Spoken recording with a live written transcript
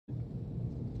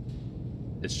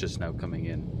It's just now coming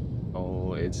in.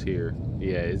 Oh, it's here.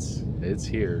 Yeah, it's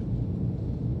here.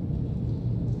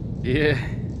 Yeah.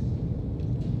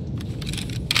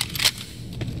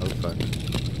 Oh fuck.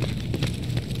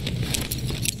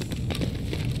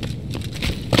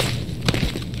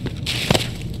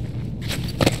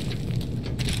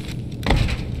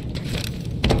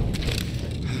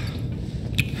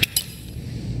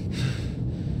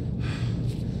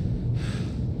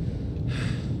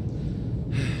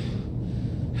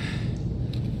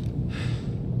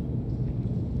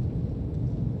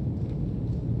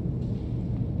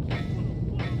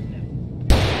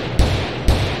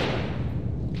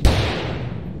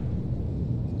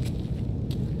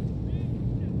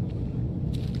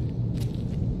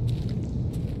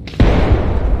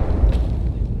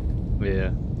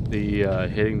 Yeah, the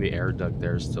hitting the air duct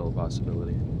there is still a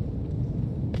possibility.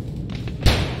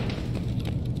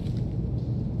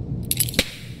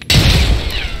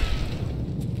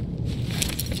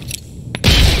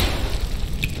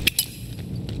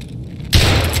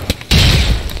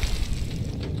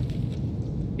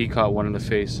 He caught one in the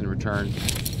face in return.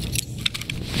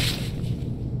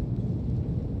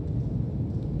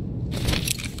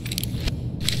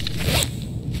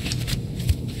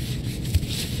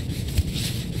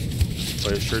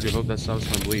 But I sure do hope that stops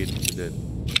my bleed. It did.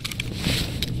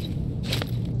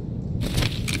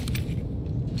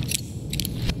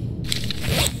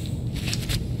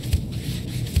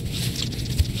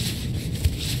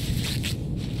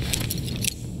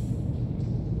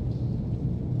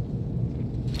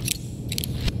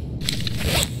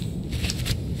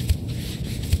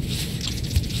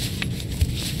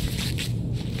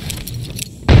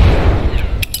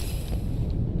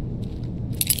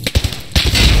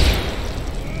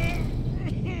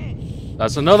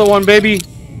 That's another one, baby!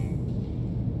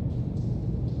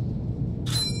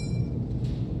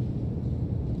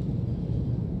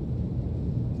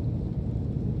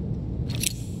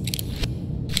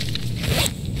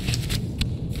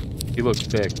 He looks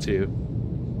thick, too.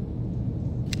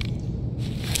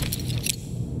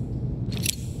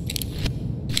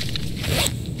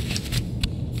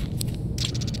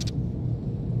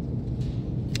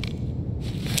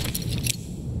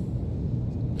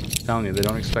 I'm telling you, they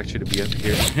don't expect you to be up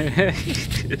here.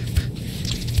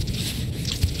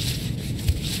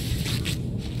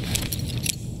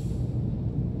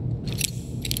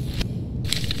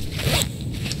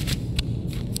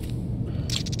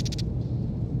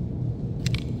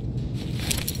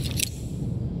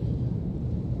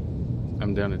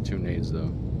 I'm down to 2 nades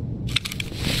though.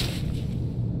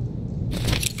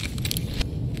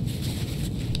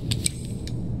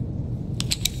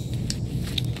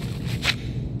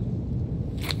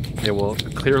 Yeah, well,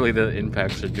 clearly the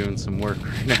impacts are doing some work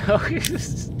right now.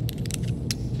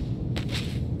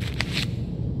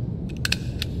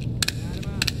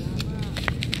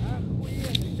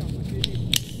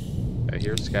 I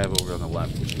hear scav over on the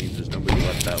left, which means there's nobody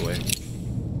left that way.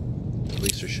 At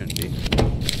least there shouldn't be.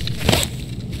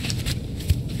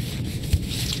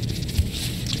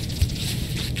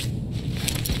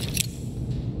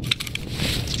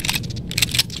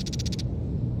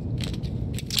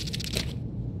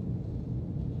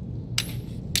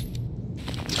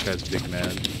 This guy's big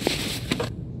mad.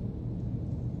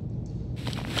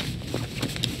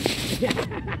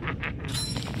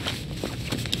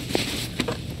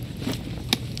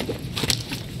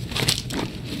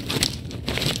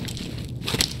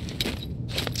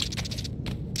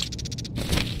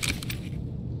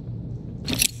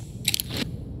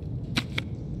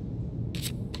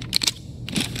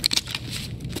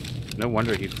 No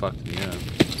wonder he fucked me up.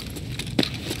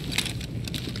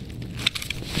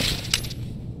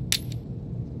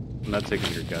 I'm not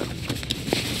taking your gun.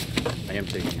 I am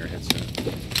taking your headset.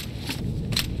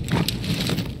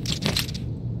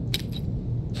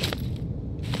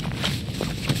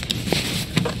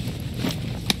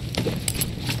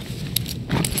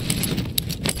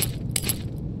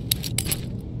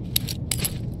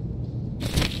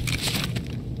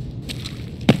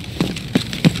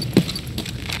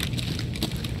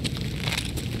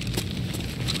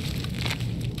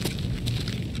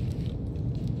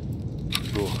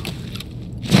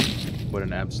 What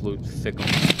an absolute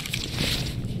thickums.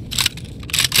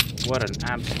 What an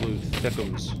absolute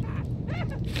thickums.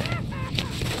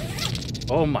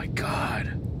 Oh my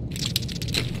god.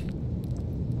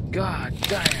 God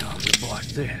damn, the boy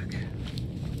thick.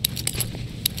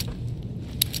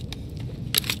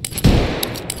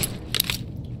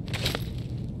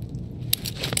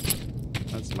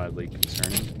 That's mildly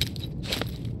concerning.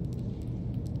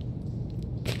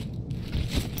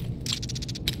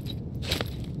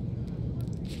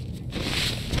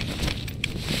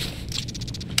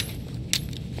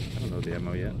 out the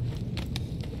ammo yet.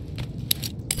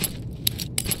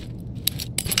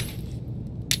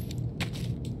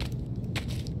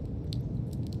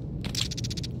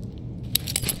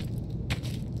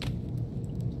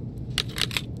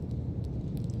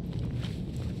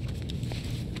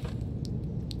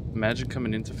 Imagine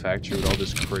coming into factory with all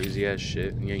this crazy ass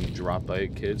shit and getting dropped by a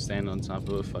kid standing on top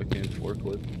of a fucking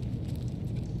forklift.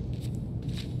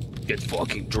 Get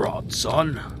fucking dropped,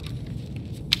 son.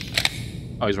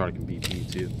 Oh, he's running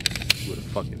BP too. Would have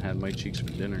fucking had my cheeks for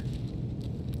dinner.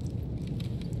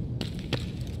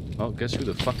 Well, guess who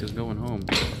the fuck is going home?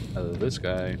 This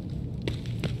guy.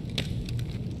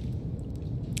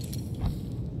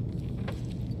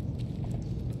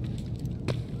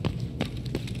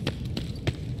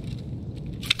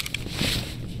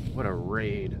 What a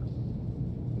raid.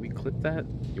 Can we clip that?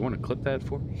 You want to clip that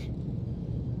for me?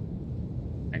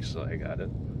 Actually, I got it.